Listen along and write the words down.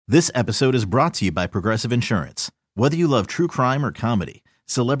This episode is brought to you by Progressive Insurance. Whether you love true crime or comedy,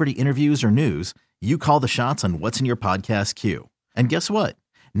 celebrity interviews or news, you call the shots on what's in your podcast queue. And guess what?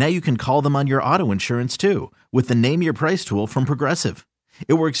 Now you can call them on your auto insurance too with the Name Your Price tool from Progressive.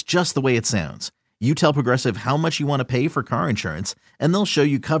 It works just the way it sounds. You tell Progressive how much you want to pay for car insurance, and they'll show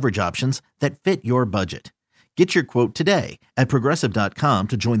you coverage options that fit your budget. Get your quote today at Progressive.com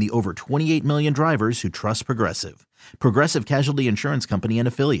to join the over 28 million drivers who trust Progressive. Progressive Casualty Insurance Company and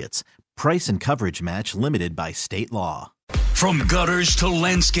Affiliates. Price and coverage match limited by state law. From gutters to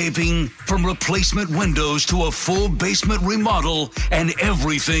landscaping, from replacement windows to a full basement remodel, and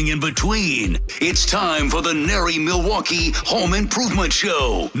everything in between. It's time for the NARI Milwaukee Home Improvement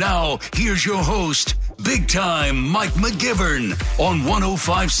Show. Now, here's your host, Big Time Mike McGivern on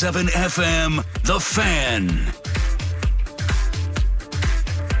 105.7 FM, The Fan.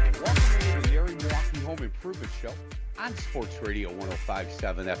 Welcome to the NARI Milwaukee Home Improvement Show on Sports Radio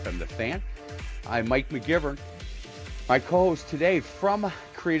 105.7 FM, The Fan. I'm Mike McGivern. My co-host today from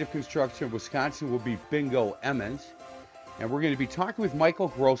Creative Construction of Wisconsin will be Bingo Emmons, and we're going to be talking with Michael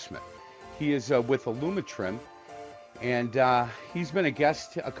Grossman. He is with Alumitrim, and he's been a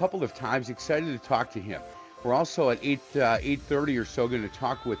guest a couple of times. Excited to talk to him. We're also at 8:30 or so going to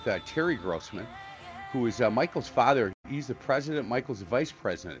talk with Terry Grossman, who is Michael's father. He's the president. Michael's the vice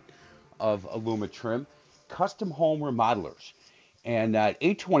president of Alumitrim, custom home remodelers. And at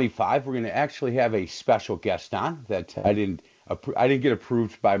 8:25, we're going to actually have a special guest on that I didn't get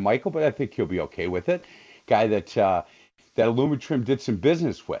approved by Michael, but I think he'll be okay with it. Guy that Alumitrim did some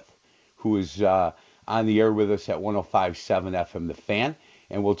business with, who is on the air with us at 105.7 FM, The Fan.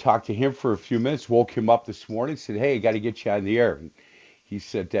 And we'll talk to him for a few minutes. Woke him up this morning, said, hey, I got to get you on the air. And he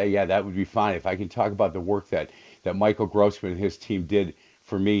said, yeah, that would be fine. If I can talk about the work that Michael Grossman and his team did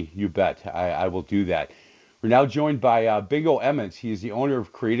for me, you bet. I will do that. We're now joined by Bingo Emmons. He is the owner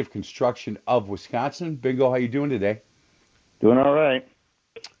of Creative Construction of Wisconsin. Bingo, how you doing today? Doing all right.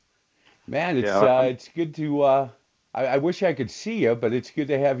 Man, it's good to. I wish I could see you, but it's good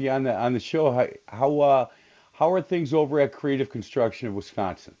to have you on the show. How are things over at Creative Construction of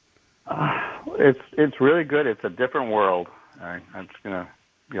Wisconsin? It's really good. It's a different world. I'm just gonna,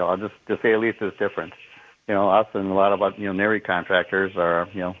 I'll just say at least it's different. Us and a lot of NARI contractors are,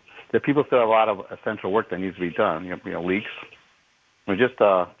 the people still have a lot of essential work that needs to be done. Leaks. Just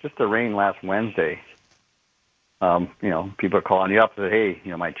the rain last Wednesday. People are calling you up and say,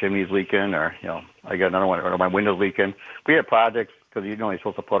 hey, my chimney's leaking, or I got another one, or my window's leaking. We have projects because you're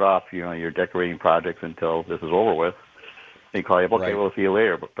supposed to put off your decorating projects until this is over with. They call you up, okay, right. We'll see you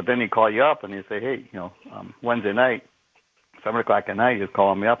later. But then they call you up and they say, hey, Wednesday night, 7 o'clock at night, just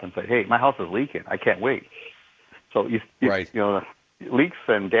calling me up and say, hey, my house is leaking. I can't wait. So right. Leaks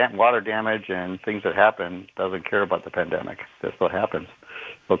and water damage and things that happen doesn't care about the pandemic. That still happens.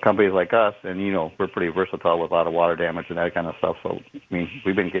 So companies like us, and we're pretty versatile with a lot of water damage and that kind of stuff. So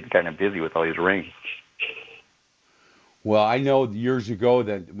we've been getting kind of busy with all these rains. Well, I know years ago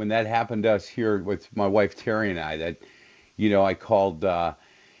that when that happened to us here with my wife Terry and I, that I called a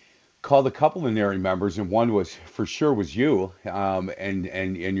couple of NARI members, and one was you,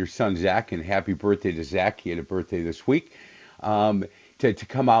 and your son Zach, and happy birthday to Zach. He had a birthday this week. To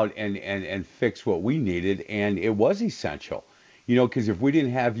come out and fix what we needed, and it was essential, because if we didn't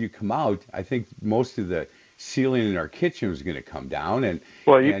have you come out, I think most of the ceiling in our kitchen was going to come down. And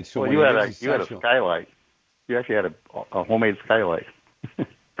you had a skylight. You actually had a homemade skylight.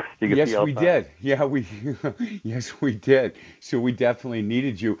 Yes, we did. Yeah, yes, we did. So we definitely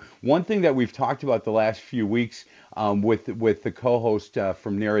needed you. One thing that we've talked about the last few weeks with the co-host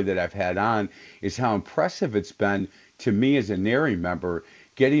from NARI that I've had on is how impressive it's been to me as a NARI member,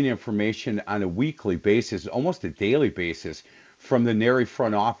 getting information on a weekly basis, almost a daily basis, from the NARI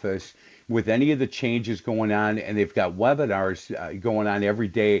front office with any of the changes going on. And they've got webinars going on every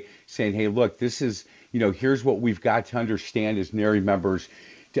day saying, hey, look, this is, here's what we've got to understand as NARI members.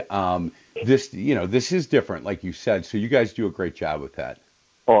 This is different, like you said. So you guys do a great job with that.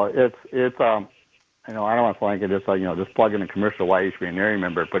 Oh, it's I don't want to like it just plug in a commercial why you should be a NARI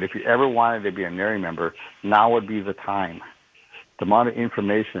member. But if you ever wanted to be a NARI member, now would be the time. The amount of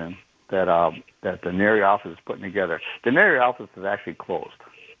information that the NARI office is putting together. The NARI office is actually closed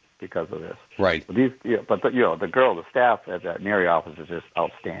because of this. Right. But the staff at that NARI office is just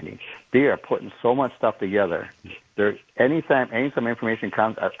outstanding. They are putting so much stuff together. Anytime information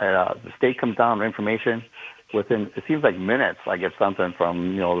comes, the state comes down with information. Within, it seems like minutes, I get something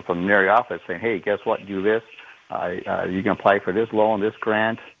from the NARI office saying, "Hey, guess what? Do this. You can apply for this loan, this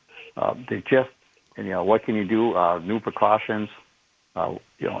grant." They just, what can you do? New precautions. New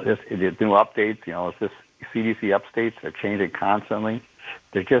updates. It's this CDC updates are changing constantly.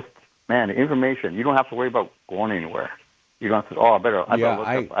 They're just, man, the information. You don't have to worry about going anywhere. You don't have to. Oh, I better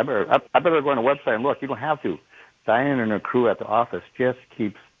go on the website and look. You don't have to. Diane and her crew at the office just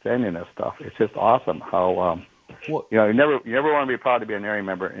keep sending us stuff. It's just awesome how you never want to be proud to be a NARI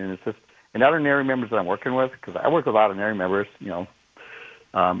member, and it's just and other NARI members that I'm working with, because I work with a lot of NARI members.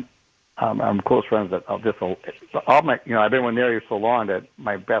 I'm close friends that I've been with NARI so long that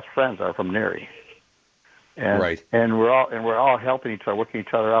my best friends are from NARI. And, right. And we're all helping each other, working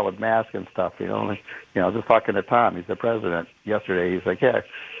each other out with masks and stuff. Just talking to Tom, he's the president. Yesterday, he's like, yeah.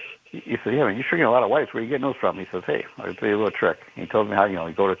 He said, yeah, man, you're shrinking a lot of wipes. Where are you getting those from? He says, hey, I'll tell you a little trick. He told me how you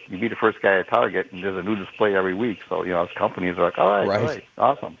be the first guy at Target, and there's a new display every week. So his companies are like, all right,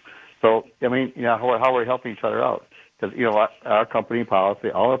 awesome. So how we're helping each other out. Because our company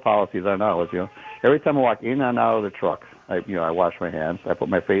policy, all our policies are now is every time I walk in and out of the truck, I wash my hands, I put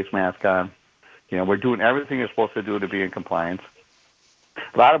my face mask on. We're doing everything you're supposed to do to be in compliance.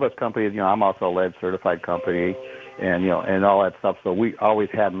 A lot of us companies, I'm also a lead certified company, and all that stuff. So we always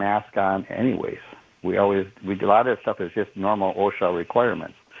had masks on, anyways. A lot of that stuff is just normal OSHA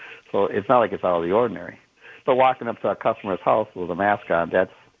requirements. So it's not like it's out of the ordinary. But walking up to a customer's house with a mask on,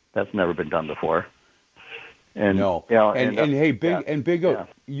 that's never been done before. And no, Big O,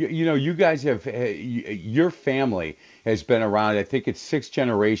 you guys have your family has been around. I think it's 6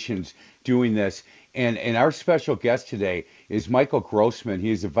 generations doing this. And our special guest today is Michael Grossman.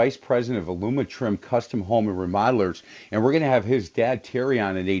 He is the vice president of Alumatrim Custom Home and Remodelers, and we're going to have his dad Terry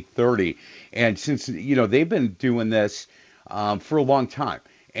on at 8:30. And since they've been doing this for a long time,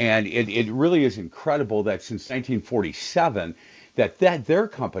 and it really is incredible that since 1947 that their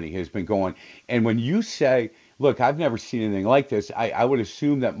company has been going. And when you say, look, I've never seen anything like this, I would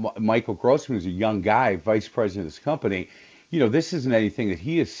assume that Michael Grossman is a young guy, vice president of this company. This isn't anything that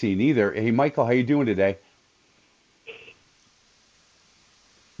he has seen either. Hey, Michael, how you doing today?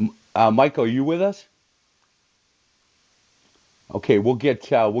 Michael, are you with us? Okay, we'll get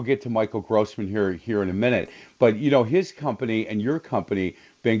to Michael Grossman here in a minute. But his company and your company,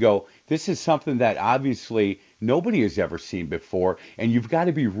 Bingo, this is something that obviously nobody has ever seen before, and you've got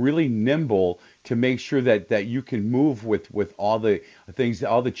to be really nimble to make sure that you can move with all the things,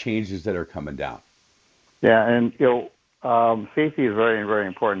 all the changes that are coming down. Yeah, and safety is very, very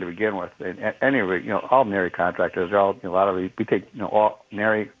important to begin with. And anyway, all NARI contractors, they're all we take all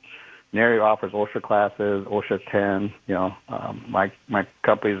NARI offers OSHA classes, OSHA 10. My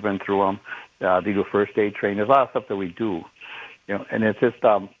company's been through them. They do first aid training. There's a lot of stuff that we do. And it's just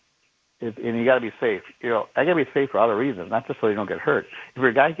and you got to be safe. I got to be safe for other reasons, not just so you don't get hurt. If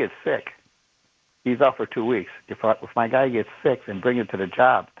your guy gets sick, he's off for 2 weeks. If my guy gets sick and bring it to the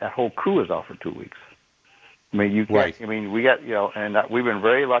job, that whole crew is off for 2 weeks. I mean, you can't. Right. I mean, we got and we've been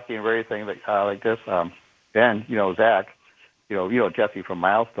very lucky and very things like this. Ben, Zach, Jesse from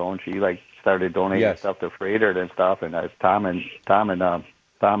Milestone, she started donating stuff to Freighter and stuff, and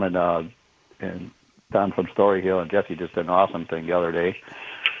Tom from Story Hill, and Jesse just did an awesome thing the other day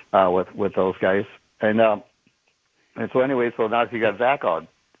with those guys, and so anyway, so now you got Zach all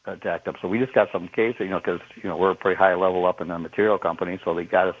jacked up. So we just got some cases, because we're a pretty high level up in the material company, so they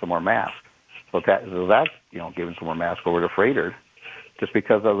got us some more masks. So that's giving some more masks over to Freighter, just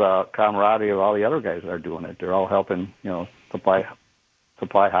because of the camaraderie of all the other guys that are doing it. They're all helping, supply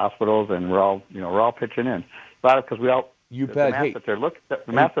hospitals, and we're all pitching in. A lot of because we all the masks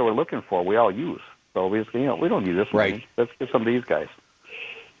the masks that we're looking for, we all use. So we just, we don't need this one. Let's get some of these guys.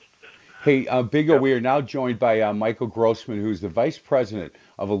 Hey, Big O, we are now joined by Michael Grossman, who's the vice president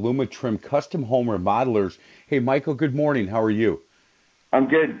of Alumatrim Custom Home Remodelers. Hey, Michael, good morning. How are you? I'm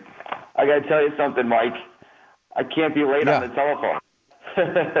good. I got to tell you something, Mike. I can't be late on the telephone.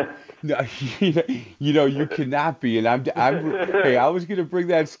 No, you cannot be. And I'm hey, I was going to bring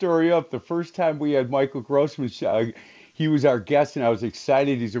that story up. The first time we had Michael Grossman, he was our guest, and I was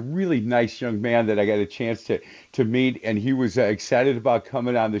excited. He's a really nice young man that I got a chance to meet, and he was excited about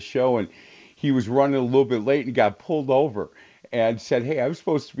coming on the show, and he was running a little bit late and got pulled over and said, hey, I was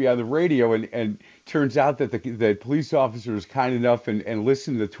supposed to be on the radio, and turns out that the police officer was kind enough and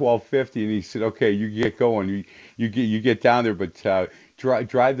listened to 1250, and he said, okay, you get going, you get down there, but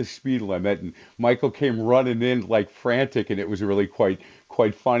drive the speed limit. And Michael came running in like frantic, and it was really quite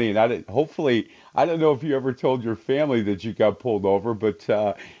funny. And I don't know if you ever told your family that you got pulled over, but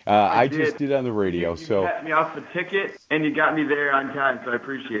I just did on the radio. You got me off the ticket, and you got me there on time, so I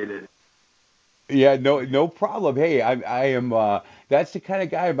appreciate it. Yeah, no problem. Hey, I am. That's the kind of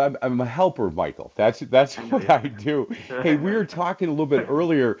guy. I'm a helper, Michael. That's what I do. Hey, we were talking a little bit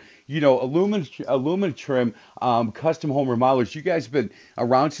earlier. Aluminum trim, custom home remodelers. You guys have been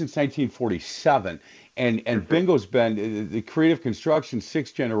around since 1947, and Bingo's been the creative construction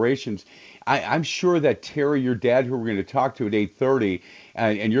 6 generations. I'm sure that Terry, your dad, who we're going to talk to at 8:30,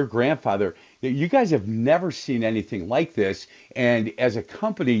 and your grandfather, you guys have never seen anything like this. And as a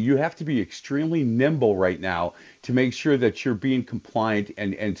company, you have to be extremely nimble right now to make sure that you're being compliant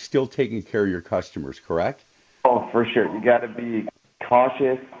and still taking care of your customers, correct? Oh, for sure. You got to be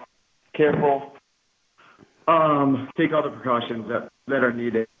cautious, careful, take all the precautions that are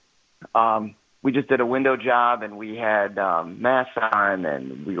needed. We just did a window job, and we had masks on,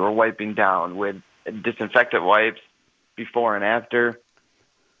 and we were wiping down with disinfectant wipes before and after,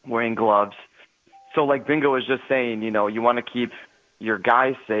 wearing gloves. So like Bingo was just saying, you want to keep your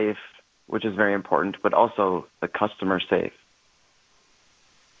guys safe, which is very important, but also the customer safe.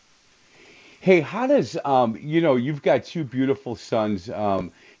 Hey, how does, you've got 2 beautiful sons,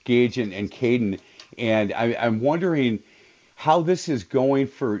 Gage and Caden, and I'm wondering how this is going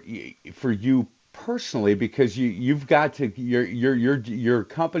for you personally, because you've got to, your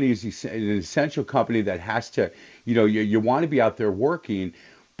company is an essential company that has to, you want to be out there working,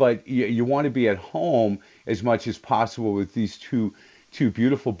 but you want to be at home as much as possible with these two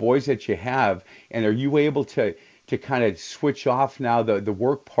beautiful boys that you have. And are you able to kind of switch off now the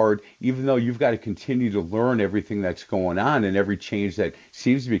work part, even though you've got to continue to learn everything that's going on and every change that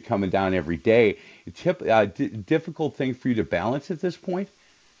seems to be coming down every day? Difficult thing for you to balance at this point?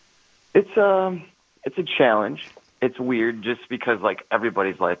 It's a challenge. It's weird just because like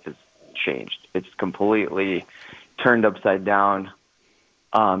everybody's life has changed. It's completely turned upside down.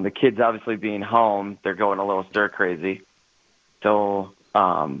 The kids obviously being home, they're going a little stir crazy. So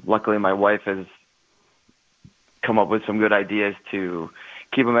luckily my wife has come up with some good ideas to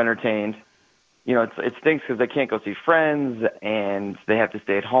keep them entertained. It stinks because they can't go see friends and they have to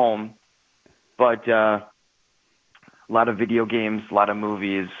stay at home. But a lot of video games, a lot of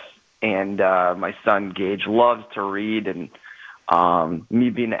movies, and my son Gage loves to read. And me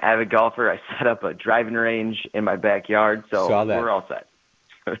being an avid golfer, I set up a driving range in my backyard, so we're all set.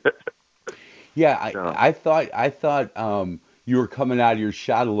 Yeah, I thought you were coming out of your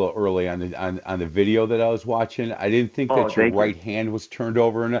shot a little early on the video that I was watching. I didn't think that your right hand was turned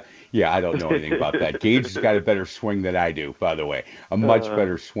over. Yeah, I don't know anything about that. Gage has got a better swing than I do, by the way, a much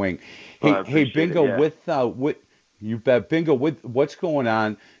better swing. Hey, Bingo, Bingo, with what's going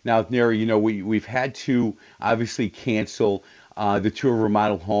on now with NARI? We've had to obviously cancel the tour of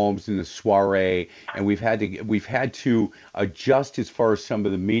remodel homes and the soiree, and we've had to adjust as far as some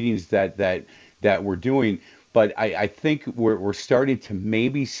of the meetings that we're doing. But I think we're starting to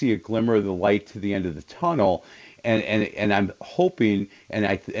maybe see a glimmer of the light to the end of the tunnel, and I'm hoping and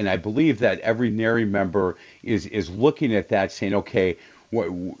I believe that every NARI member is looking at that, saying, okay,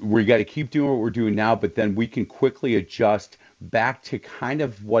 we got to keep doing what we're doing now, but then we can quickly adjust back to kind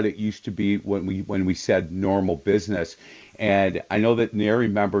of what it used to be when we said normal business. And I know that NARI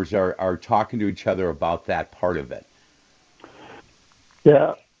members are talking to each other about that part of it.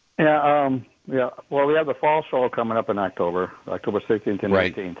 Yeah. Well, we have the fall show coming up in October 16th and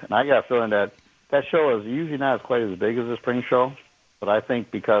 18th. And I got a feeling that show is usually not quite as big as the spring show. But I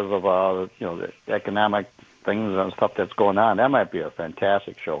think because of the economic things and stuff that's going on, that might be a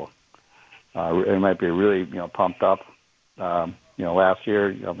fantastic show. It might be really pumped up. Last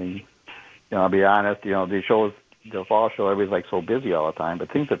year, I'll be honest, the shows, the fall show, everybody's like so busy all the time, but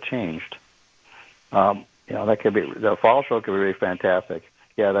things have changed. That could be, the fall show could be really fantastic.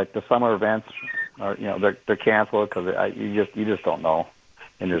 Yeah, like the summer events are, they're canceled because you just don't know,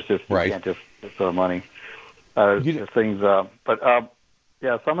 and there's just you can't just throw money. There's things, but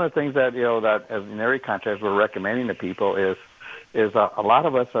some of the things that that as NARI contractors we're recommending to people is a lot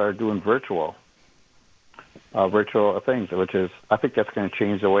of us are doing virtual things, which is I think that's going to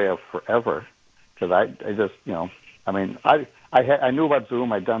change the way of forever. Because I just I knew about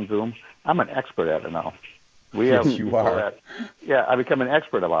Zoom. I'd done Zoom. I'm an expert at it now. We have you are. I become an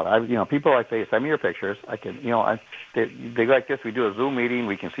expert about it. People like say, send me your pictures. I can, they like this. We do a Zoom meeting.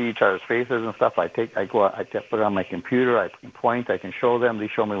 We can see each other's faces and stuff. I put it on my computer. I can point. I can show them. They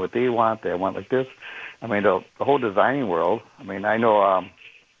show me what they want. They want like this. The whole designing world. I know.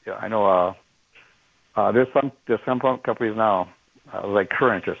 There's some companies now, like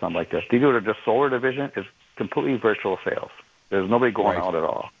Current or something like this. They do the solar division is completely virtual sales. There's nobody going out at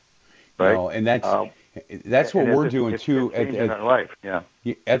all. Right. No, and that's what we're doing too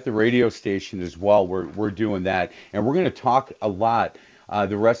at the radio station as well. We're doing that, and we're going to talk a lot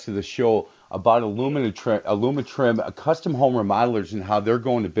the rest of the show about Alumatrim custom home remodelers and how they're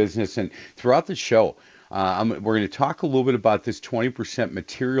going to business. And throughout the show, we're going to talk a little bit about this 20%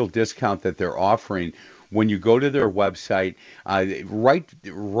 material discount that they're offering when you go to their website.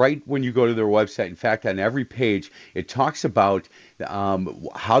 Right when you go to their website, in fact, on every page, it talks about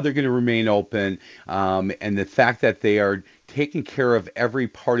how they're going to remain open, and the fact that they are taking care of every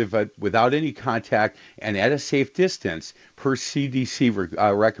part of it without any contact and at a safe distance per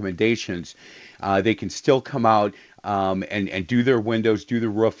CDC recommendations. They can still come out and do their windows, do the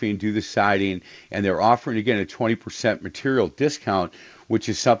roofing, do the siding, and they're offering, again, a 20% material discount, which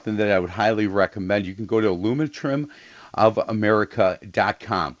is something that I would highly recommend. You can go to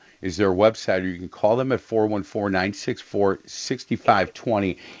alumatrimofamerica.com is their website, or you can call them at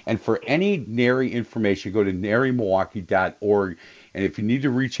 414-964-6520. And for any NARI information, go to narimilwaukee.org. And if you need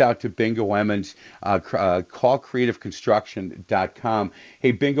to reach out to Bingo Emmons, call creativeconstruction.com.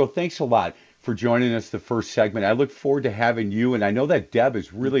 Hey, Bingo, thanks a lot for joining us the first segment. I look forward to having you, and I know that Deb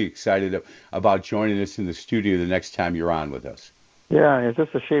is really excited about joining us in the studio the next time you're on with us. Yeah, it's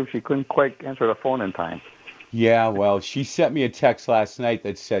just a shame she couldn't quite answer the phone in time. Yeah, well, she sent me a text last night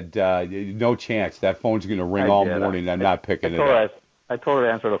that said, no chance, that phone's going to ring all morning, I'm not picking it up. I told her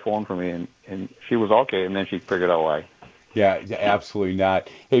to answer the phone for me, and she was okay, and then she figured out why. Yeah, absolutely not.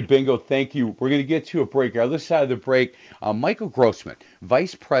 Hey, Bingo, thank you. We're going to get to a break. Our other side of the break, Michael Grossman,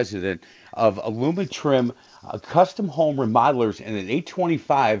 Vice President of Alumatrim Custom Home Remodelers, and at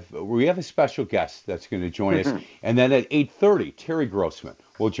 8:25, we have a special guest that's going to join us. And then at 8:30, Terry Grossman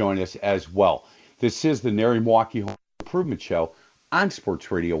will join us as well. This is the NARI Milwaukee Home Improvement Show on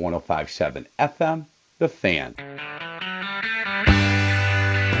Sports Radio 105.7 FM, The Fan.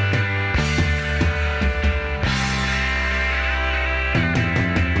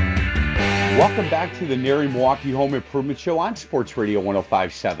 Welcome back to the NARI Milwaukee Home Improvement Show on Sports Radio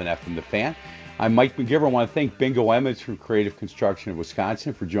 105.7 FM, The Fan. I'm Mike McGivern. I want to thank Bingo Emmons from Creative Construction of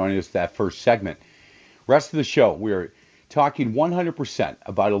Wisconsin for joining us that first segment. Rest of the show, we're talking 100%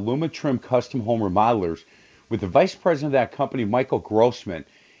 about Alumatrim Custom Home Remodelers with the Vice President of that company, Michael Grossman.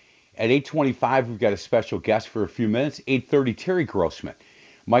 At 8:25, we've got a special guest for a few minutes. 8:30, Terry Grossman,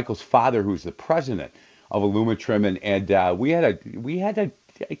 Michael's father, who's the president of Alumatrim, and we had to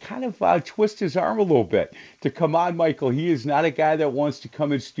kind of twist his arm a little bit to come on, Michael. He is not a guy that wants to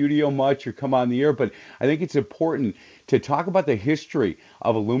come in studio much or come on the air, but I think it's important to talk about the history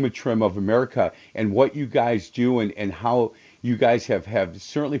of Alumatrim of America and what you guys do and how you guys have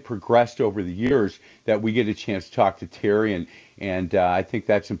certainly progressed over the years, that we get a chance to talk to Terry, and I think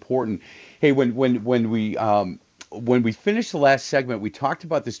that's important. Hey, when we finished the last segment, we talked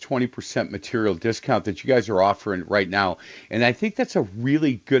about this 20% material discount that you guys are offering right now. And I think that's a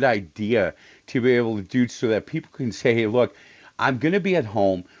really good idea to be able to do so that people can say, hey, look, I'm going to be at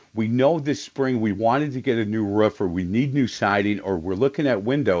home. We know this spring we wanted to get a new roof, or we need new siding, or we're looking at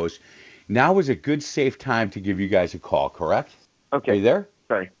windows. Now is a good, safe time to give you guys a call, correct? Okay. Are you there?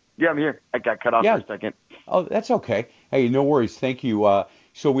 Sorry. Yeah, I'm here. I got cut off for a second. Oh, that's okay. Hey, no worries. Thank you.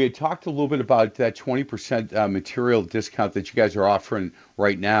 So we had talked a little bit about that 20% material discount that you guys are offering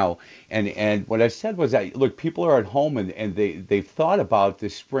right now. And what I said was that, look, people are at home and they've thought about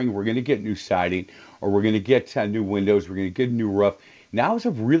this spring, we're going to get new siding, or we're going to get new windows, we're going to get a new roof. Now is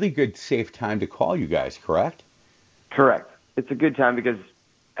a really good, safe time to call you guys, correct? Correct. It's a good time because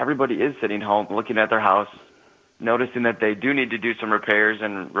everybody is sitting home looking at their house, noticing that they do need to do some repairs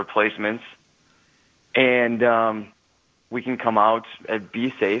and replacements. And we can come out and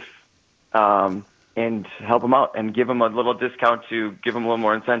be safe and help them out and give them a little discount to give them a little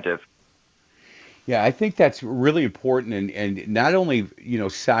more incentive. Yeah, I think that's really important, and not only,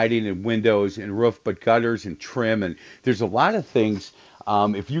 siding and windows and roof, but gutters and trim, and there's a lot of things.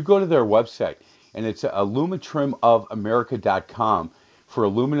 If you go to their website, and it's alumatrimofamerica.com for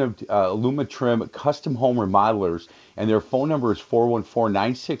Alumatrim Custom Home Remodelers, and their phone number is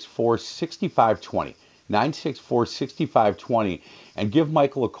 414-964-6520. 964-6520, and give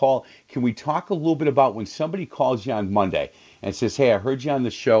Michael a call. Can we talk a little bit about when somebody calls you on Monday and says, hey, I heard you on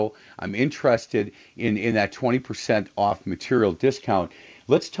the show, I'm interested in that 20% off material discount.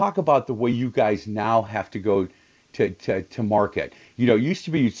 Let's talk about the way you guys now have to go to market. It used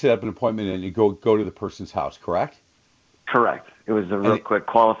to be you'd set up an appointment and you go to the person's house, correct? Correct. It was a real quick,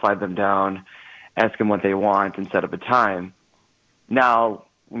 qualify them down, ask them what they want, and set up a time. Now,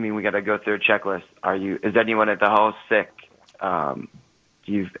 we got to go through a checklist. Is anyone at the house sick? Do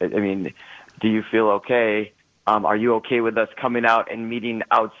you feel okay? Are you okay with us coming out and meeting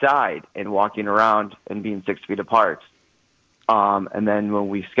outside and walking around and being 6 feet apart? And then when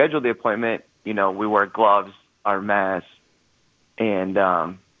we schedule the appointment, we wear gloves, our masks, and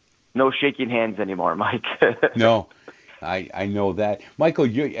no shaking hands anymore, Mike. No, I know that, Michael.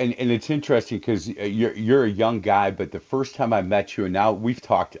 And it's interesting because you're a young guy, but the first time I met you, and now we've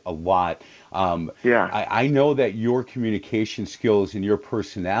talked a lot. Yeah. I know that your communication skills and your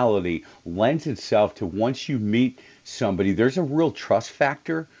personality lends itself to once you meet somebody, there's a real trust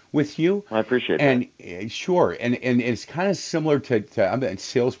factor with you. I appreciate And that. sure, and it's kind of similar to I'm a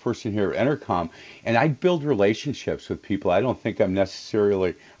salesperson here at Intercom, and I build relationships with people. I don't think I'm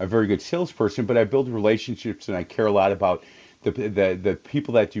necessarily a very good salesperson, but I build relationships, and I care a lot about the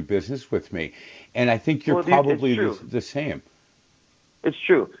people that do business with me. And I think you're Well, dude, probably it's true. the same. It's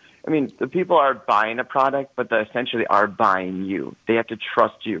true. I mean, the people are buying a product, but they essentially are buying you. They have to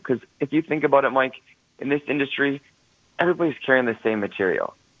trust you. Because if you think about it, Mike, in this industry, everybody's carrying the same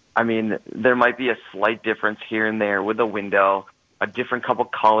material. I mean, there might be a slight difference here and there with a window, a different couple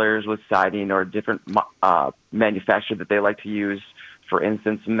colors with siding, or a different manufacturer that they like to use. For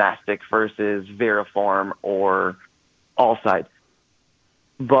instance, Mastic versus Veriform or Allside.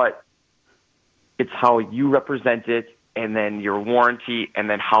 But it's how you represent it, and then your warranty, and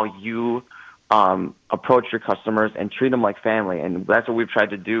then how you approach your customers and treat them like family. And that's what we've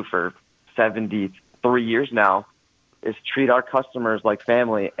tried to do for 73 years now, is treat our customers like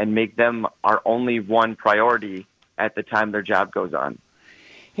family and make them our only one priority at the time their job goes on.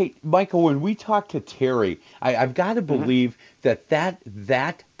 Hey, Michael, when we talk to Terry, I've got to believe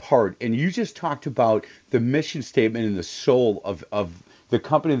that part, and you just talked about the mission statement and the soul of the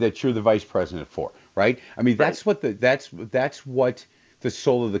company that you're the vice president for, right? I mean, that's what that's what the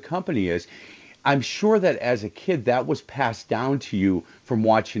soul of the company is. I'm sure that as a kid, that was passed down to you from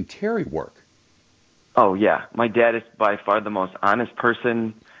watching Terry work. Oh, yeah. My dad is by far the most honest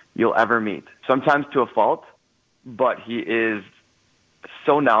person you'll ever meet. Sometimes to a fault, but he is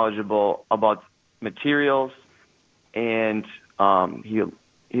so knowledgeable about materials, and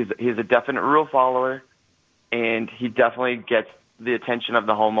he's a definite rule follower, and he definitely gets the attention of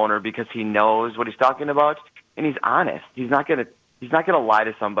the homeowner because he knows what he's talking about, and he's honest. He's not gonna lie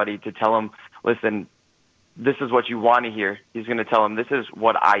to somebody to tell him, listen, this is what you want to hear. He's going to tell him, this is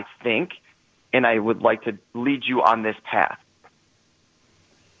what I think, and I would like to lead you on this path.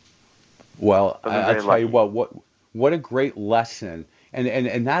 Well, I'll tell you what a great lesson.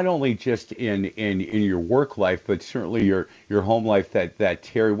 And not only just in your work life, but certainly your home life that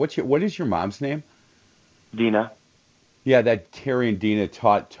Terry, what is your mom's name? Dina. Yeah, that Terry and Dina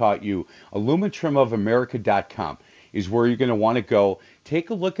taught you. Alumitrimofamerica.com is where you're going to want to go. Take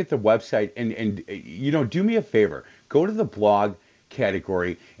a look at the website and do me a favor. Go to the blog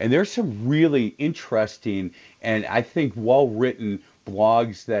category, and there's some really interesting and I think well-written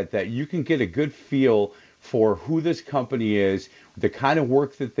blogs that you can get a good feel for who this company is, the kind of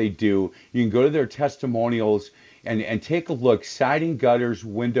work that they do. You can go to their testimonials and take a look. Siding, gutters,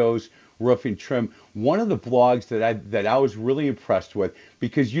 windows, roofing, trim. One of the blogs that I was really impressed with,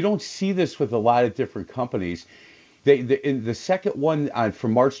 because you don't see this with a lot of different companies. In the second one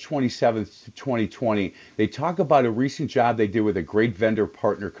from March 27th to 2020, they talk about a recent job they did with a great vendor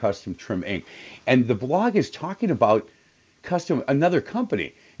partner, Custom Trim Inc. And the blog is talking about another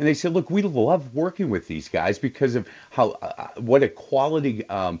company. And they said, look, we love working with these guys because of how what a quality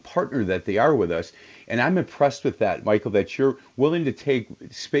partner that they are with us. And I'm impressed with that, Michael, that you're willing to take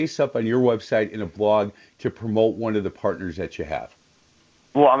space up on your website in a blog to promote one of the partners that you have.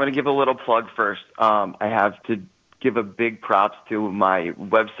 Well, I'm going to give a little plug first. I have to give a big props to my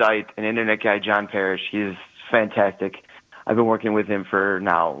website and internet guy, John Parrish. He's fantastic. I've been working with him for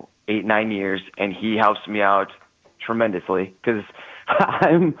now 8-9 years, and he helps me out tremendously because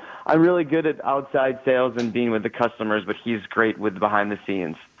I'm really good at outside sales and being with the customers, but he's great with behind the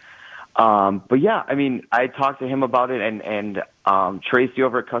scenes. But yeah, I mean, I talked to him about it, and Tracy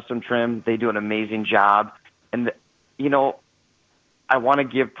over at Custom Trim, they do an amazing job. And I want to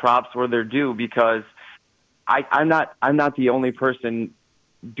give props where they're due because I'm not the only person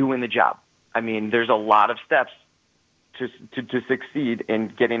doing the job. I mean, there's a lot of steps to succeed in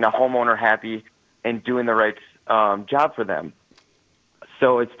getting a homeowner happy and doing the right job for them.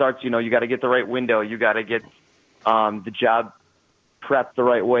 So it starts, you got to get the right window. You got to get the job prepped the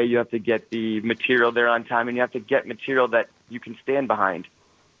right way. You have to get the material there on time, and you have to get material that you can stand behind.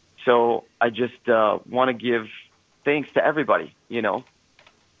 So I just want to give thanks to everybody,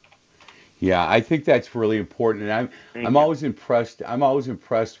 Yeah, I think that's really important, and I'm always impressed. I'm always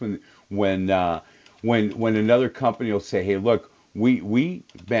impressed when another company will say, "Hey, look, we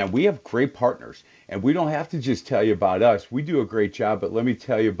have great partners, and we don't have to just tell you about us. We do a great job, but let me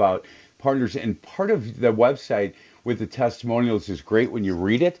tell you about partners." And part of the website with the testimonials is great when you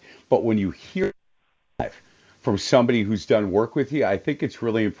read it, but when you hear it live, from somebody who's done work with you. I think it's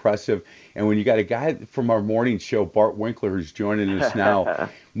really impressive. And when you got a guy from our morning show, Bart Winkler, who's joining us now,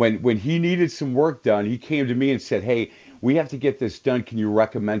 when he needed some work done, he came to me and said, "Hey, we have to get this done. Can you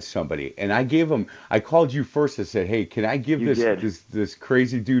recommend somebody?" And I called you first. I said, "Hey, can I give this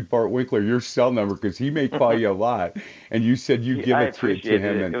crazy dude Bart Winkler your cell number, because he may call you a lot?" And you said you give it to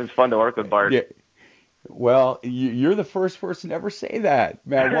him. It was fun to work with Bart. Yeah. Well, you're the first person to ever say that,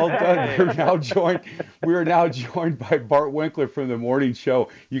 man. Well done. We are now joined by Bart Winkler from the morning show.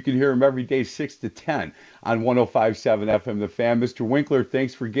 You can hear him every day, 6 to 10 on 105.7 FM The Fan. Mr. Winkler,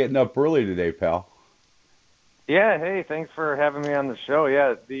 thanks for getting up early today, pal. Yeah, hey, thanks for having me on the show.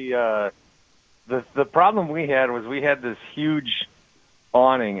 Yeah, the problem we had was we had this huge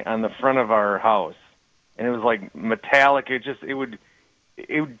awning on the front of our house, and it was like metallic. It would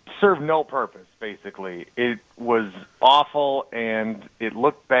serve no purpose, basically. It was awful, and it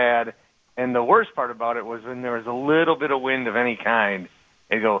looked bad. And the worst part about it was when there was a little bit of wind of any kind,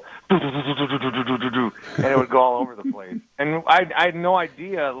 it'd go, and it would go all over the place. And I had no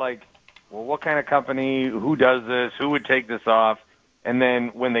idea, like, well, what kind of company, who does this, who would take this off? And then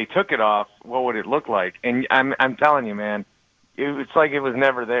when they took it off, what would it look like? And I'm telling you, man, it's like it was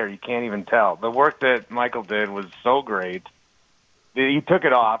never there. You can't even tell. The work that Michael did was so great. He took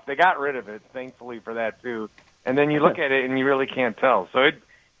it off. They got rid of it, thankfully for that too. And then you look at it and you really can't tell. So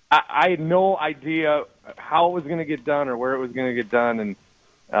I had no idea how it was going to get done or where it was going to get done. And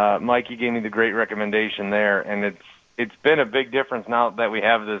Mike, you gave me the great recommendation there. And it's been a big difference now that we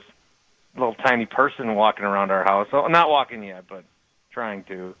have this little tiny person walking around our house. Well, not walking yet, but trying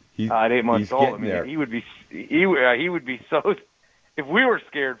to. At 8 months old, I mean, there. he would be so. If we were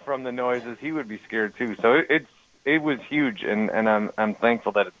scared from the noises, he would be scared too. So it was huge, and I'm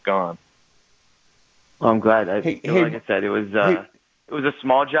thankful that it's gone. Well, I'm glad. Like I said, it was a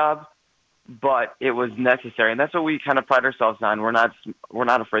small job, but it was necessary, and that's what we kind of pride ourselves on. We're not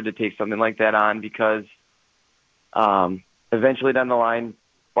afraid to take something like that on, because eventually down the line,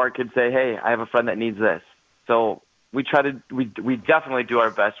 Bart could say, "Hey, I have a friend that needs this." So we definitely do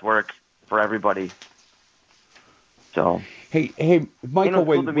our best work for everybody. So hey, Michael,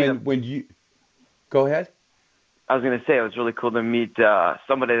 when you go ahead. I was going to say, it was really cool to meet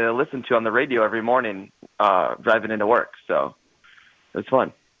somebody to listen to on the radio every morning driving into work. So it was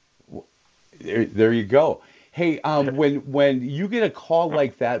fun. There you go. Hey, when you get a call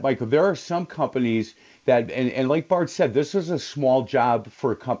like that, Michael, there are some companies that, and like Bart said, this is a small job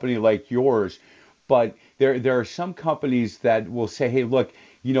for a company like yours, but there are some companies that will say, "Hey, look,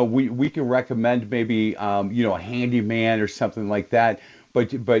 we can recommend maybe a handyman or something like that."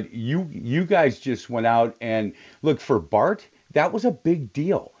 But you guys just went out and look, for Bart, that was a big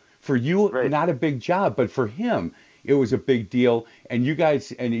deal. For you, right. Not a big job, but for him, it was a big deal. And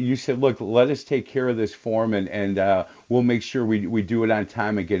you said, "Look, let us take care of this for him, and we'll make sure we do it on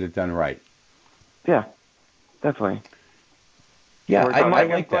time and get it done right." Yeah, definitely. Yeah, I like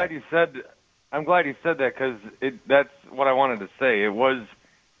I'm glad that. I'm glad you said that, because that's what I wanted to say. It was,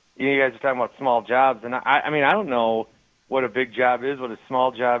 you guys are talking about small jobs, and I mean, I don't know what a big job is, what a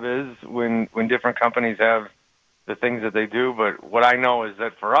small job is, when different companies have the things that they do. But what I know is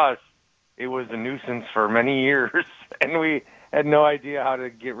that for us, it was a nuisance for many years, and we had no idea how to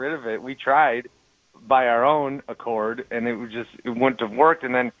get rid of it. We tried by our own accord, and it wouldn't have worked.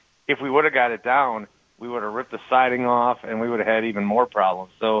 And then if we would have got it down, we would have ripped the siding off, and we would have had even more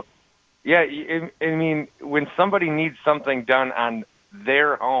problems. So, yeah, I mean, when somebody needs something done on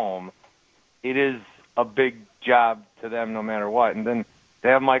their home, it is a big job to them no matter what. And then to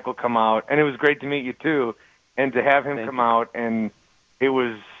have Michael come out, and it was great to meet you too, and to have him come out, and it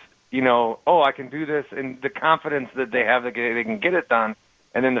was, I can do this, and the confidence that they have that they can get it done,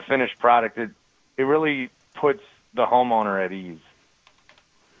 and then the finished product, it really puts the homeowner at ease.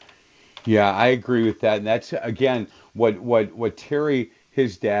 Yeah, I agree with that. And that's, again, what Terry,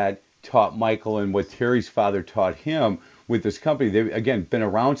 his dad, taught Michael, and what Terry's father taught him with this company. They've, again, been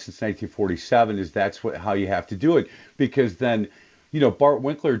around since 1947, that's how you have to do it. Because then, Bart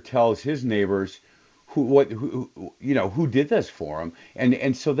Winkler tells his neighbors who did this for him.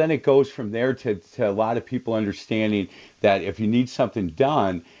 And so then it goes from there to a lot of people understanding that if you need something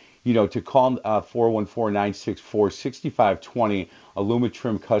done, to call 414-964-6520,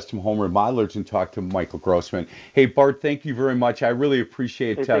 Alumatrim Custom Home Remodelers, and talk to Michael Grossman. Hey, Bart, thank you very much. I really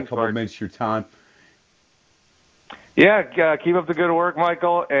appreciate a couple of minutes of your time. Yeah, keep up the good work,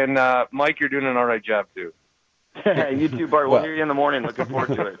 Michael. And Mike, you're doing an all right job, too. You too, Bart. We'll hear you in the morning. Looking forward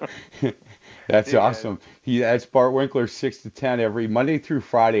to it. That's awesome. That's Bart Winkler, 6 to 10 every Monday through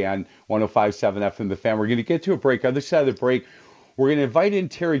Friday on 105.7 FM The Fan. We're going to get to a break. Other side of the break, we're going to invite in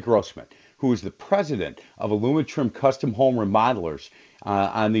Terry Grossman, who is the president of Alumitrim Custom Home Remodelers,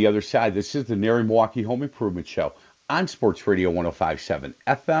 on the other side. This is the NARI Milwaukee Home Improvement Show on Sports Radio 105.7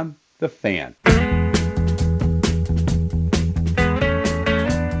 FM, The Fan.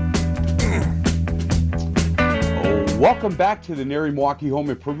 Welcome back to the NARI Milwaukee Home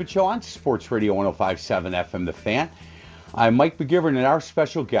Improvement Show on Sports Radio 105.7 FM, The Fan. I'm Mike McGivern, and our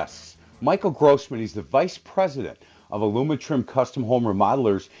special guests, Michael Grossman. He's the Vice President of Alumitrim Custom Home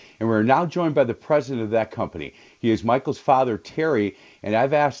Remodelers, and we're now joined by the president of that company. He is Michael's father, Terry, and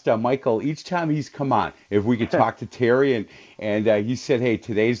I've asked Michael each time he's come on if we could talk to Terry, and he said, hey,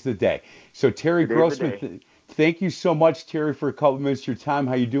 today's the day. So Terry Grossman, thank you so much, Terry, for a couple of minutes of your time.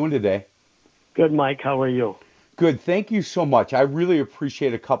 How you doing today? Good, Mike. How are you? Good. Thank you so much. I really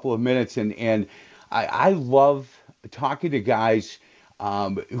appreciate a couple of minutes, and I love talking to guys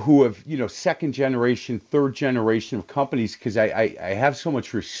who have, second generation, third generation of companies, because I have so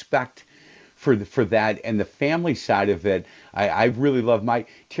much respect for that and the family side of it. I really love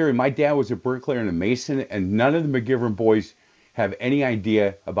Terry. My dad was a bricklayer and a mason, and none of the McGivern boys have any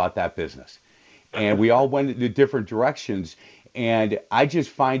idea about that business. And we all went in different directions. And I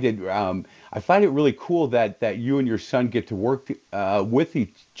just find it, really cool that you and your son get to work with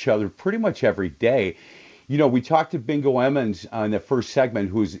each other pretty much every day. We talked to Bingo Emmons on the first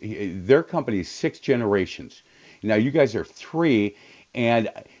segment, their company is 6 generations. Now you guys are 3, and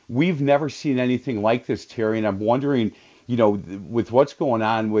we've never seen anything like this, Terry. And I'm wondering, with what's going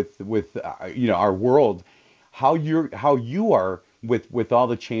on with our world, how you are with all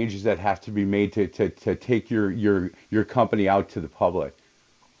the changes that have to be made to take your company out to the public.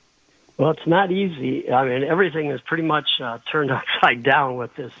 Well, it's not easy. I mean, everything is pretty much turned upside down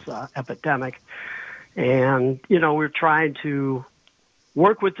with this epidemic. And, we're trying to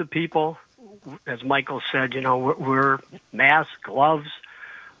work with the people. As Michael said, we're masks, gloves.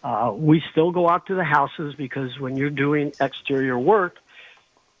 We still go out to the houses because when you're doing exterior work,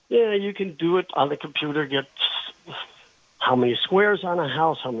 you can do it on the computer, get how many squares on a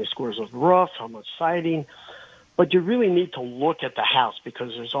house, how many squares of roof, how much siding. But you really need to look at the house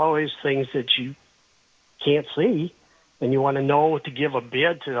because there's always things that you can't see, and you want to know to give a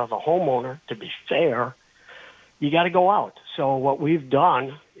bid to the homeowner to be fair. You got to go out. So what we've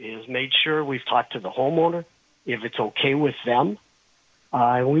done is made sure we've talked to the homeowner, if it's okay with them,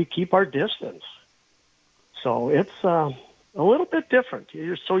 and we keep our distance. So it's a little bit different.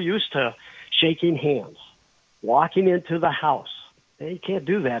 You're so used to shaking hands, walking into the house. You can't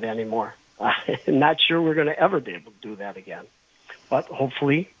do that anymore. I'm not sure we're going to ever be able to do that again. But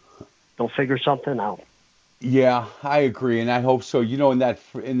hopefully they'll figure something out. Yeah, I agree, and I hope so. In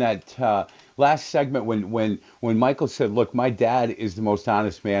that last segment when Michael said, look, my dad is the most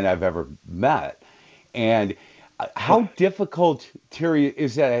honest man I've ever met. And how difficult, Terry,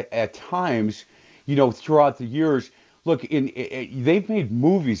 is that at times, throughout the years. Look, they've made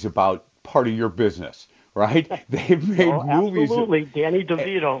movies about part of your business. Right? They've made movies. Absolutely. Danny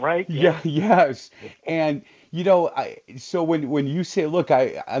DeVito, right? Yeah, yes. And, so when you say, look,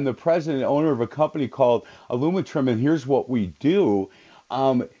 I'm the president and owner of a company called Alumitrim, and here's what we do,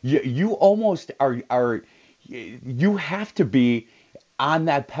 you almost you have to be on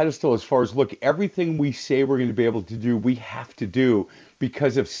that pedestal as far as, look, everything we say we're going to be able to do, we have to do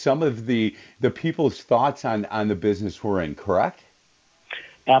because of some of the people's thoughts on the business we're in, correct?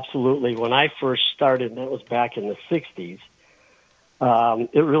 Absolutely. When I first started, and that was back in the 60s,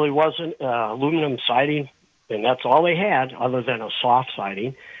 it really wasn't aluminum siding, and that's all they had other than a soft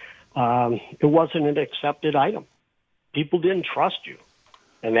siding. It wasn't an accepted item. People didn't trust you.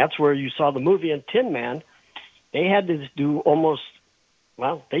 And that's where you saw the movie and Tin Man. They had to do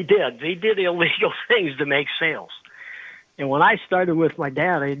they did illegal things to make sales. And when I started with my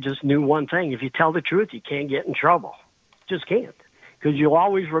dad, I just knew one thing. If you tell the truth, you can't get in trouble. Just can't. Because you'll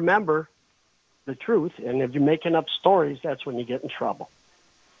always remember the truth, and if you're making up stories, that's when you get in trouble.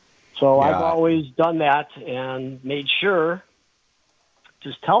 So I've always done that and made sure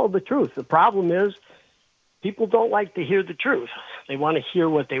just tell the truth. The problem is people don't like to hear the truth. They want to hear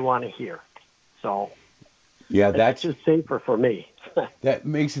what they want to hear. So that's just safer for me. That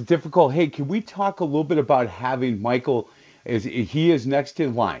makes it difficult. Hey, can we talk a little bit about having Michael? He is next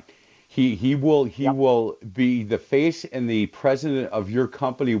in line. He will be the face and the president of your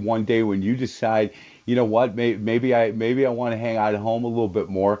company one day when you decide, you know what, maybe I want to hang out at home a little bit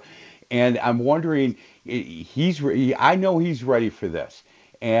more. And I'm wondering, I know he's ready for this.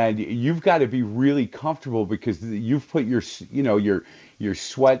 And you've got to be really comfortable because you've put your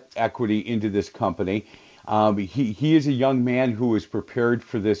sweat equity into this company. He is a young man who is prepared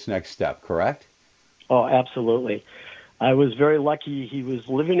for this next step, correct? Oh, absolutely. I was very lucky. He was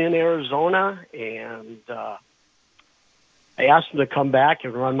living in Arizona, and I asked him to come back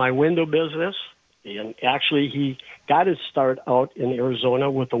and run my window business. And actually, he got his start out in Arizona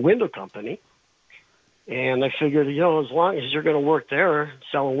with a window company. And I figured, as long as you're going to work there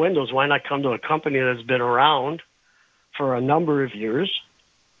selling windows, why not come to a company that's been around for a number of years?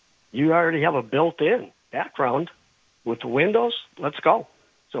 You already have a built-in background with the windows. Let's go.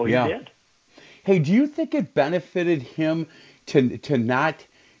 So he did. Hey, do you think it benefited him to not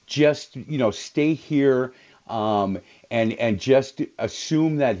just, stay here and just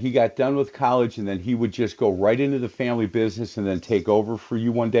assume that he got done with college and then he would just go right into the family business and then take over for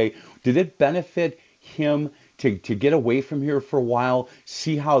you one day? Did it benefit him to get away from here for a while,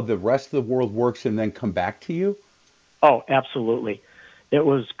 see how the rest of the world works, and then come back to you? Oh, absolutely. It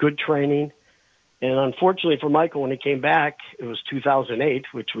was good training. And unfortunately for Michael, when he came back, it was 2008,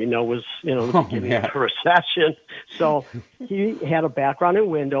 which we know was, the beginning of a recession. So he had a background in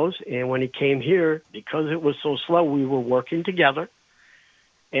windows. And when he came here, because it was so slow, we were working together.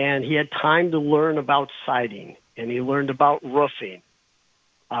 And he had time to learn about siding, and he learned about roofing.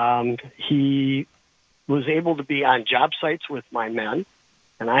 He was able to be on job sites with my men.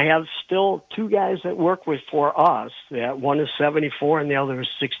 And I have still two guys that work for us. That one is 74 and the other is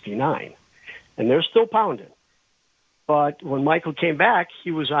 69. And they're still pounding. But when Michael came back,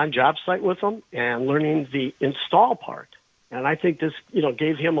 he was on job site with them and learning the install part. And I think this,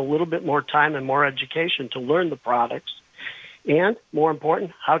 gave him a little bit more time and more education to learn the products and, more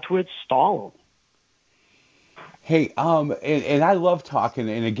important, how to install them. Hey, and I love talking.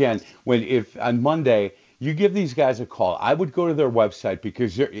 And again, if on Monday you give these guys a call, I would go to their website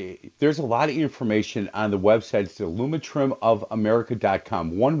because there's a lot of information on the website. It's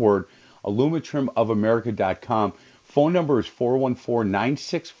alumitrimofamerica.com. One word, alumitrimofamerica.com. Phone number is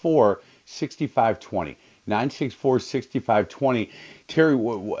 414-964-6520. 964-6520. Terry,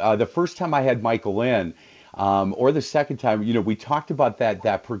 the first time I had Michael in, or the second time, we talked about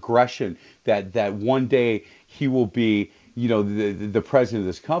that progression, that one day he will be, the president of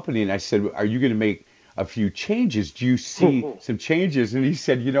this company. And I said, are you going to make a few changes? Do you see some changes? And he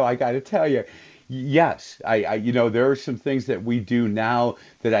said, I got to tell you, yes, I there are some things that we do now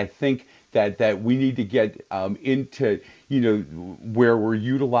that I think that we need to get into, where we're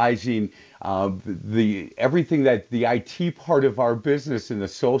utilizing everything that the IT part of our business and the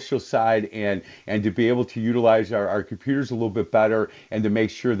social side, and to be able to utilize our computers a little bit better, and to make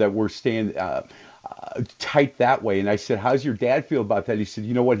sure that we're staying tight that way. And I said, how's your dad feel about that? He said,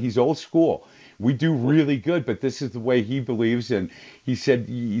 you know what, he's old school. We do really good, but this is the way he believes. And he said,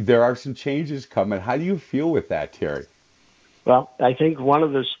 there are some changes coming. How do you feel with that, Terry? Well, I think one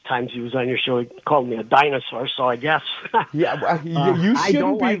of the times he was on your show, he called me a dinosaur, so I guess. Yeah, you shouldn't I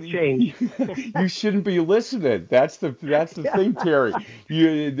don't like change. You shouldn't be listening. That's the thing, Terry.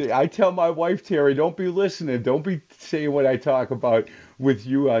 I tell my wife, Terry, don't be listening. Don't be saying what I talk about with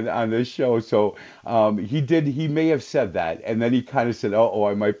you on this show. So he may have said that, and then he kind of said, oh,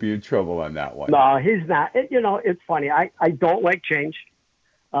 I might be in trouble on that one. No, he's not. It's funny. I don't like change.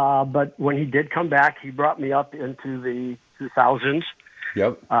 But when he did come back, he brought me up into the 2000s.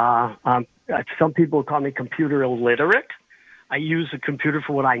 Yep. Some people call me computer illiterate. I use the computer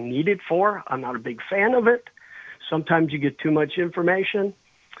for what I need it for. I'm not a big fan of it. Sometimes you get too much information,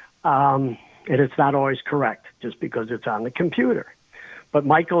 and it's not always correct just because it's on the computer. But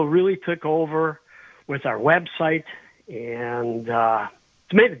Michael really took over with our website, and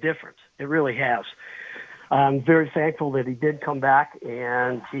it's made a difference. It really has. I'm very thankful that he did come back,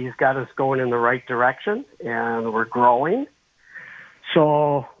 and he's got us going in the right direction, and we're growing.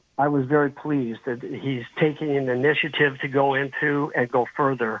 So I was very pleased that he's taking an initiative to go into and go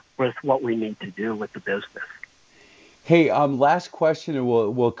further with what we need to do with the business. Hey, last question, and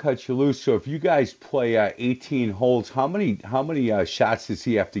we'll cut you loose. So if you guys play 18 holes, how many shots does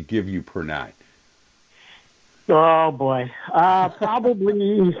he have to give you per night? Oh boy,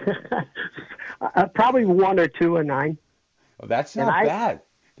 probably probably one or two a nine. Oh, that's not bad.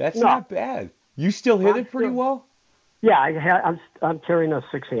 That's not bad. You still hit it pretty well? Yeah, I'm carrying a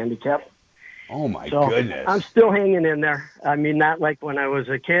 6 handicap. Oh my goodness! I'm still hanging in there. I mean, not like when I was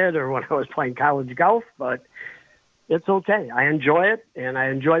a kid or when I was playing college golf, but it's okay. I enjoy it, and I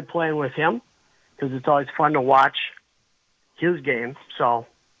enjoy playing with him because it's always fun to watch his game. So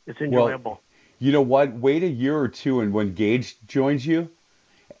it's enjoyable. Well, you know what? Wait a year or two, and when Gage joins you,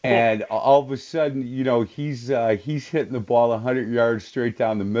 and all of a sudden, he's hitting the ball 100 yards straight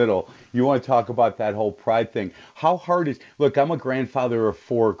down the middle. You want to talk about that whole pride thing? How hard is? Look, I'm a grandfather of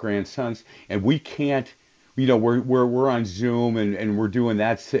 4 grandsons, and we can't. We're on Zoom and we're doing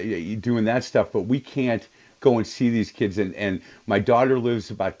that stuff, but we can't go and see these kids. And my daughter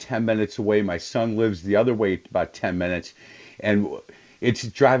lives about 10 minutes away. My son lives the other way about 10 minutes. And it's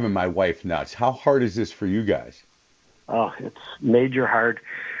driving my wife nuts. How hard is this for you guys? Oh, it's major hard.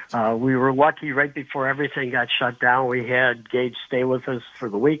 We were lucky right before everything got shut down. We had Gage stay with us for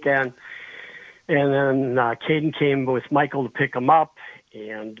the weekend. And then Caden came with Michael to pick him up.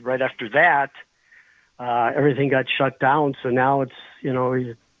 And right after that, everything got shut down. So now it's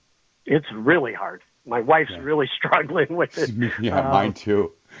really hard. My wife's really struggling with it. Yeah, mine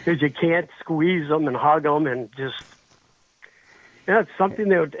too. Because you can't squeeze them and hug them and just, it's something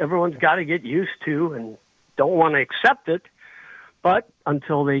that everyone's got to get used to and don't want to accept it. But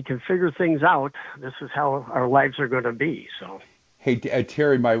until they can figure things out, this is how our lives are going to be. So, hey,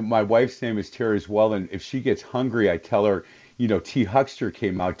 Terry, my wife's name is Terry as well, and if she gets hungry, I tell her, T. Huckster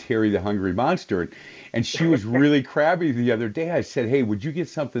came out, Terry the Hungry Monster, and she was really crabby the other day. I said, hey, would you get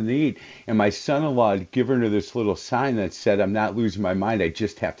something to eat? And my son-in-law had given her this little sign that said, I'm not losing my mind, I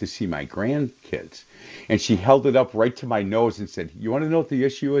just have to see my grandkids. And she held it up right to my nose and said, you want to know what the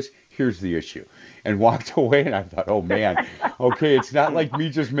issue is? Here's the issue. And walked away, and I thought, oh, man, okay, it's not like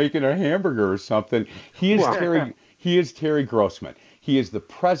me just making a hamburger or something. He is Terry Grossman. He is the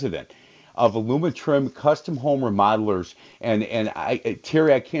president of Alumitrim Custom Home Remodelers. And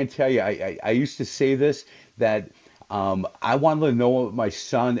Terry, I can't tell you, I used to say this, that I wanted to know what my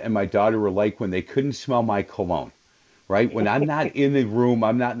son and my daughter were like when they couldn't smell my cologne, right? When I'm not in the room,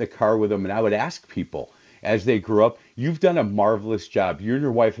 I'm not in the car with them, and I would ask people as they grew up, you've done a marvelous job. You and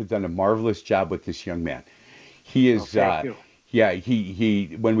your wife have done a marvelous job with this young man. He is, thank you. Yeah,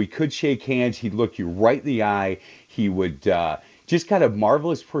 he when we could shake hands, he'd look you right in the eye. He would just got a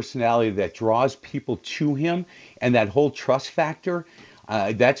marvelous personality that draws people to him, and that whole trust factor.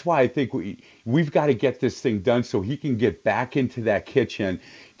 That's why I think we've got to get this thing done so he can get back into that kitchen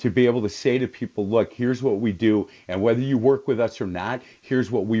to be able to say to people, look, here's what we do, and whether you work with us or not, here's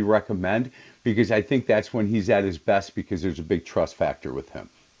what we recommend, because I think that's when he's at his best, because there's a big trust factor with him.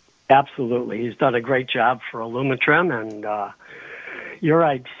 Absolutely. He's done a great job for Alumitrim, and you're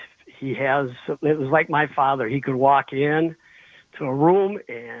right. It was like my father. He could walk in to a room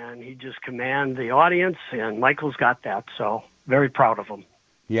and he just command the audience, and Michael's got that, so very proud of him.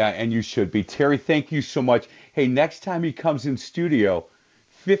 Yeah, and you should be. Terry, thank you so much. Hey, next time he comes in studio,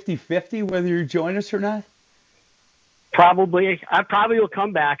 50-50 whether you join us or not? Probably. I probably will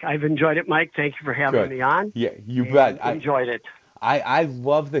come back. I've enjoyed it, Mike. Thank you for having me on. Yeah, you bet. I enjoyed it. I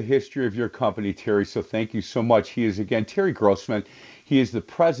love the history of your company, Terry, so thank you so much. He is, again, Terry Grossman. He is the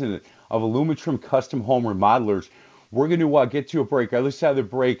president of Alumitrim Custom Home Remodelers. We're going to get to a break. Other side of the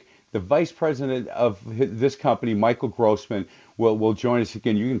break, the vice president of this company, Michael Grossman, will join us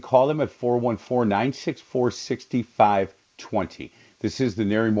again. You can call him at 414-964-6520. This is the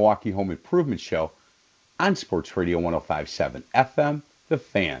NARI Milwaukee Home Improvement Show on Sports Radio 105.7 FM, The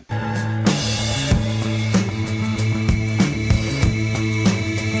Fan.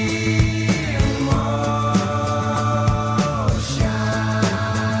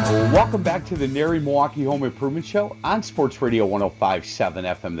 Welcome back to the NARI Milwaukee Home Improvement Show on Sports Radio 105.7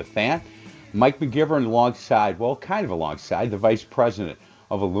 FM, The Fan. Mike McGivern alongside the Vice President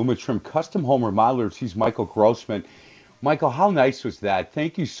of Alumitrim Custom Home Remodelers. He's Michael Grossman. Michael, how nice was that?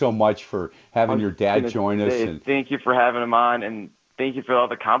 Thank you so much for having your dad join us. Thank you for having him on, and thank you for all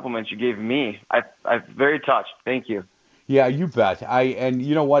the compliments you gave me. I'm very touched. Thank you. Yeah, you bet. And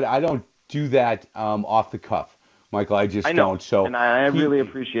you know what? I don't do that off the cuff. Michael, I just don't. So, and I really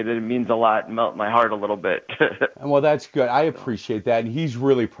appreciate it. It means a lot. It melts my heart a little bit. Well, that's good. I appreciate that. And he's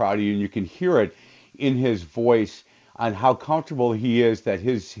really proud of you, and you can hear it in his voice on how comfortable he is that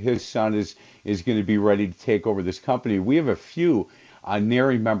his son is going to be ready to take over this company. We have a few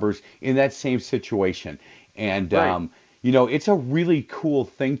NARI members in that same situation. And, right. It's a really cool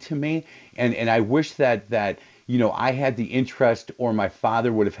thing to me. And I wish that I had the interest, or my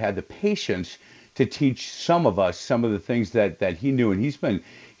father would have had the patience to teach some of us some of the things that he knew, and he's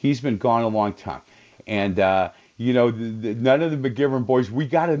been gone a long time. And none of the McGivern boys, we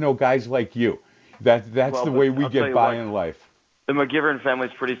got to know guys like you. That's the way we get by in life. The McGivern family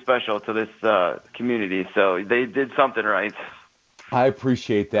is pretty special to this community, so they did something right. I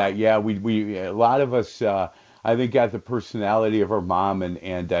appreciate that. Yeah, we a lot of us, I think, got the personality of our mom,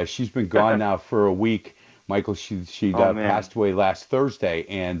 and she's been gone now for a week. Michael, she passed away last Thursday,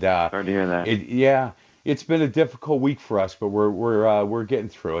 and sorry to hear that. It's been a difficult week for us, but we're getting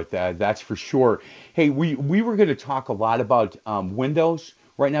through it. That's for sure. Hey, we were going to talk a lot about windows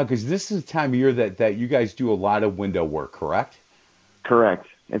right now, because this is the time of year that you guys do a lot of window work, correct? Correct.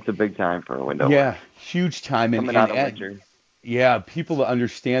 It's a big time for window work. Yeah, huge time. Coming out of winter. Yeah, people to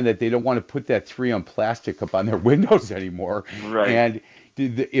understand that they don't want to put that 3M plastic up on their windows anymore. Right. And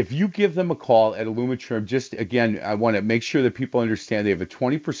if you give them a call at Alumitrim, just again, I want to make sure that people understand they have a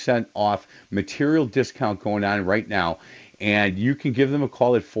 20% off material discount going on right now. And you can give them a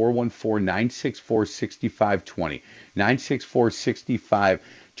call at 414-964-6520.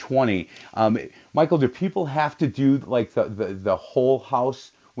 964-6520. Michael, do people have to do like the whole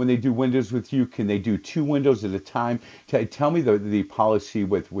house when they do windows with you? Can they do 2 windows at a time? Tell me the policy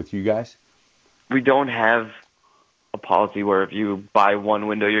with you guys. We don't have a policy where if you buy 1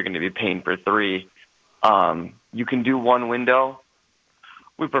 window, you're going to be paying for 3. You can do 1 window.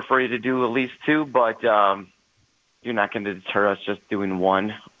 We prefer you to do at least 2, but you're not going to deter us just doing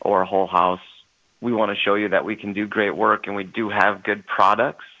 1 or a whole house. We want to show you that we can do great work and we do have good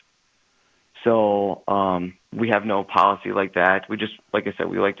products. So we have no policy like that. We just, like I said,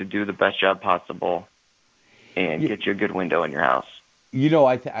 we like to do the best job possible and get you a good window in your house.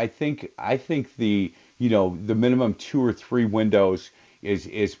 I think the the minimum 2 or 3 windows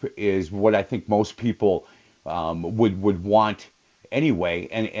is what I think most people would want anyway.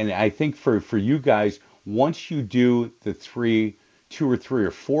 And I think for you guys, once you do the 2 or 3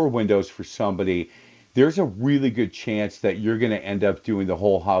 or 4 windows for somebody, there's a really good chance that you're going to end up doing the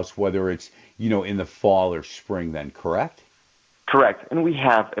whole house, whether it's in the fall or spring. Then, correct? Correct. And we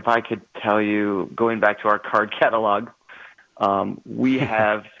have, if I could tell you, going back to our card catalog, we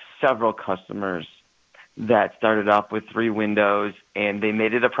have several customers that started off with 3 windows and they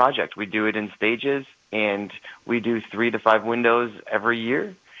made it a project. We do it in stages and we do 3 to 5 windows every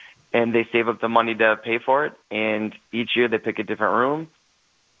year and they save up the money to pay for it. And each year they pick a different room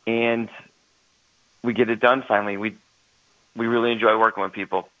and we get it done finally. We really enjoy working with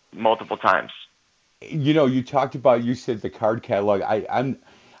people multiple times. You talked about, you said the card catalog.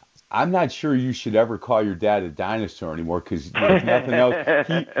 I'm not sure you should ever call your dad a dinosaur anymore because if nothing else,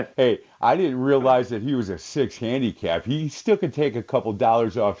 I didn't realize that he was a 6 handicap. He still could take a couple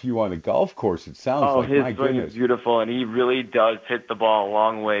dollars off you on a golf course, it sounds like. His swing is beautiful, and he really does hit the ball a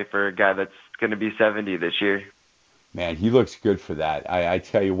long way for a guy that's going to be 70 this year. Man, he looks good for that. I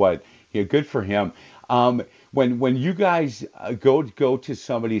tell you what, good for him. When you guys go to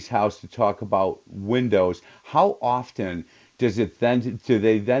somebody's house to talk about windows, how often do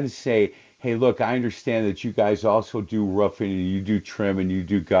they then say, hey, look, I understand that you guys also do roofing and you do trim and you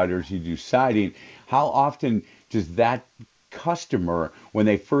do gutters, you do siding. How often does that customer, when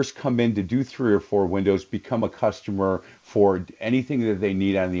they first come in to do 3 or 4 windows, become a customer for anything that they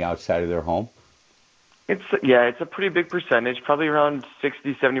need on the outside of their home? It's a pretty big percentage, probably around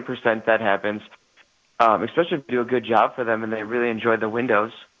 60, 70% that happens, especially if you do a good job for them and they really enjoy the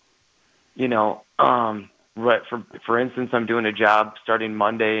windows. Right. For instance, I'm doing a job starting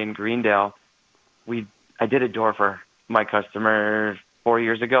Monday in Greendale. I did a door for my customer 4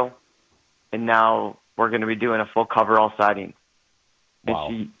 years ago, and now we're going to be doing a full coverall siding. Wow.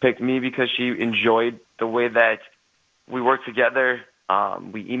 And she picked me because she enjoyed the way that we worked together.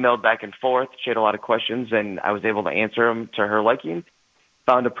 We emailed back and forth. She had a lot of questions, and I was able to answer them to her liking.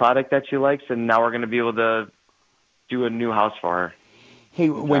 Found a product that she likes, and now we're going to be able to do a new house for her. Hey,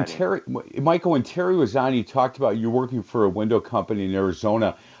 when Terry was on, he talked about you working for a window company in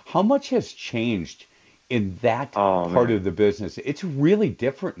Arizona. How much has changed in that part of the business? It's really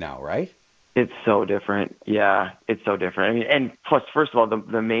different now, right? It's so different. Yeah, it's so different. I mean, and plus, first of all,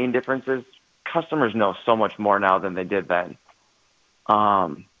 the main difference is customers know so much more now than they did then.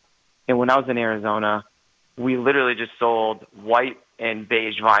 And when I was in Arizona, we literally just sold white and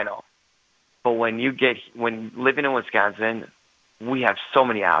beige vinyl. But when living in Wisconsin, we have so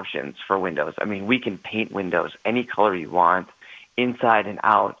many options for windows. I mean, we can paint windows any color you want, inside and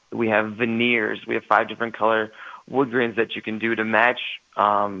out. We have veneers. We have 5 different color wood grains that you can do to match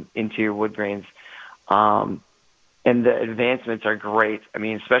interior wood grains. And the advancements are great. I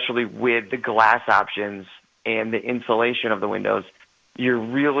mean, especially with the glass options and the insulation of the windows, you're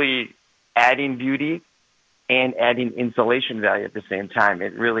really adding beauty and adding insulation value at the same time.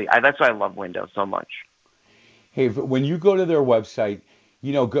 That's why I love windows so much. Hey, when you go to their website,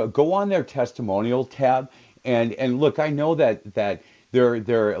 go on their testimonial tab and look. I know that there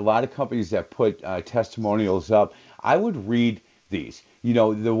are a lot of companies that put testimonials up. I would read these.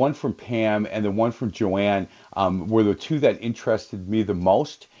 The one from Pam and the one from Joanne were the 2 that interested me the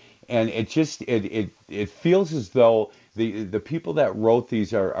most, and it just it feels as though the people that wrote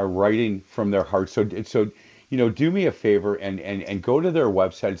these are writing from their heart. So do me a favor and go to their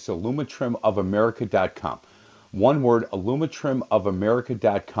website. It's alumitrimofamerica.com. One word,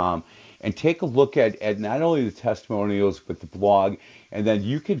 alumitrimofamerica.com, and take a look at not only the testimonials, but the blog, and then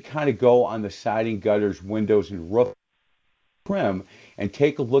you can kind of go on the siding, gutters, windows, and roof trim and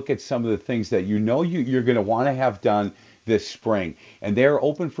take a look at some of the things that you're going to want to have done this spring. And they're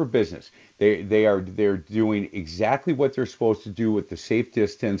open for business. They're doing exactly what they're supposed to do with the safe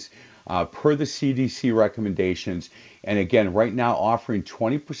distance per the CDC recommendations. And again, right now offering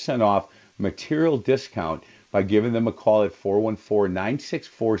 20% off material discount by giving them a call at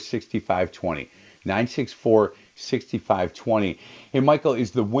 414-964-6520. 964-6520. Hey, Michael,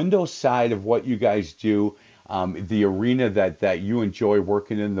 is the window side of what you guys do the arena that you enjoy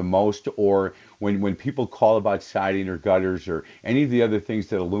working in the most, or when people call about siding or gutters or any of the other things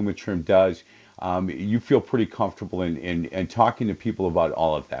that Alumitrim does, you feel pretty comfortable in talking to people about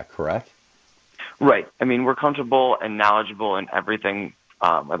all of that, correct? Right. I mean, we're comfortable and knowledgeable in everything.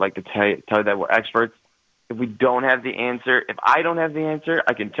 I'd like to tell you that we're experts. If we don't have the answer, if I don't have the answer,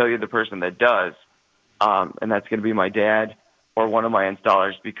 I can tell you the person that does, and that's going to be my dad or one of my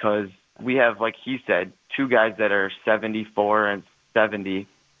installers, because we have, like he said, two guys that are 74 and 70,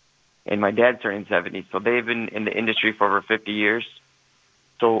 and my dad's turning 70. So they've been in the industry for over 50 years.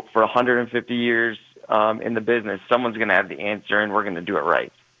 So for 150 years in the business, someone's going to have the answer, and we're going to do it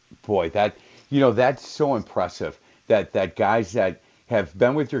right. Boy, that's so impressive that guys that have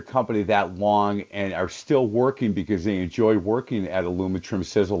been with your company that long and are still working because they enjoy working at Alumitrim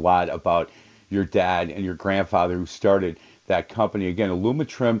says a lot about your dad and your grandfather who started that company. Again,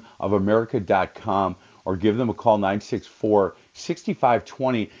 alumitrimofamerica.com, or give them a call,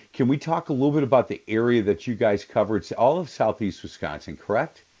 964-6520. Can we talk a little bit about the area that you guys cover? It's all of southeast Wisconsin,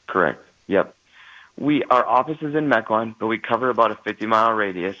 correct? Correct. Yep. Our office is in McGivern, but we cover about a 50-mile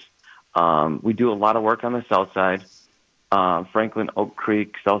radius. We do a lot of work on the south side. Franklin, Oak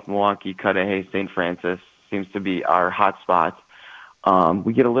Creek, South Milwaukee, Cudahy, St. Francis seems to be our hot spots.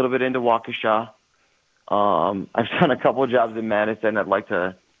 We get a little bit into Waukesha. I've done a couple of jobs in Madison. I'd like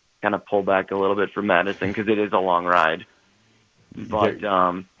to kind of pull back a little bit from Madison because it is a long ride. But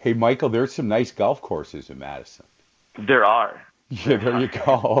hey, Michael, there's some nice golf courses in Madison. There are. Yeah, there you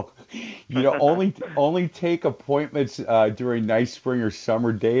go. Only take appointments during nice spring or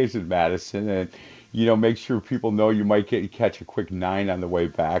summer days in Madison, and make sure people know you might catch a quick 9 on the way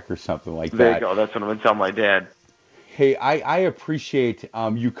back or something like that. There you go. That's what I'm going to tell my dad. Hey, I appreciate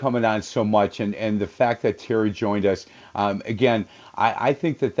you coming on so much, and the fact that Terry joined us. Again, I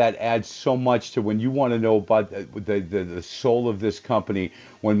think that adds so much to when you want to know about the soul of this company.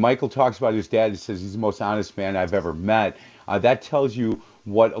 When Michael talks about his dad, he says he's the most honest man I've ever met. That tells you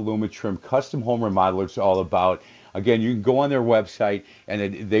what Alumitrim Custom Home Remodeler is all about. Again, you can go on their website,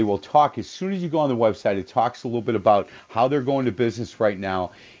 and they will talk. As soon as you go on the website, it talks a little bit about how they're going to business right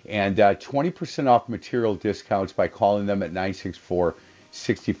now, and 20% off material discounts by calling them at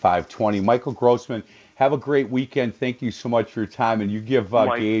 964-6520. Michael Grossman, have a great weekend. Thank you so much for your time, and you give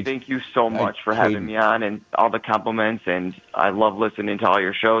Mike, Gage. Thank you so much for having me on, and all the compliments, and I love listening to all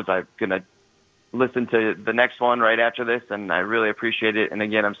your shows. I'm going to listen to the next one right after this, and I really appreciate it. And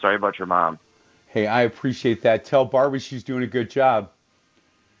again, I'm sorry about your mom. Hey, I appreciate that. Tell Barbie she's doing a good job.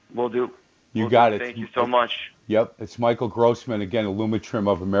 Will do. You got it. Thank you so much. Yep, it's Michael Grossman, again,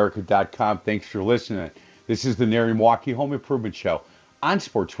 alumitrimofamerica.com. Thanks for listening. This is the NARI Milwaukee Home Improvement Show on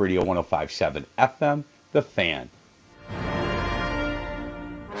Sports Radio 105.7 FM, The Fan.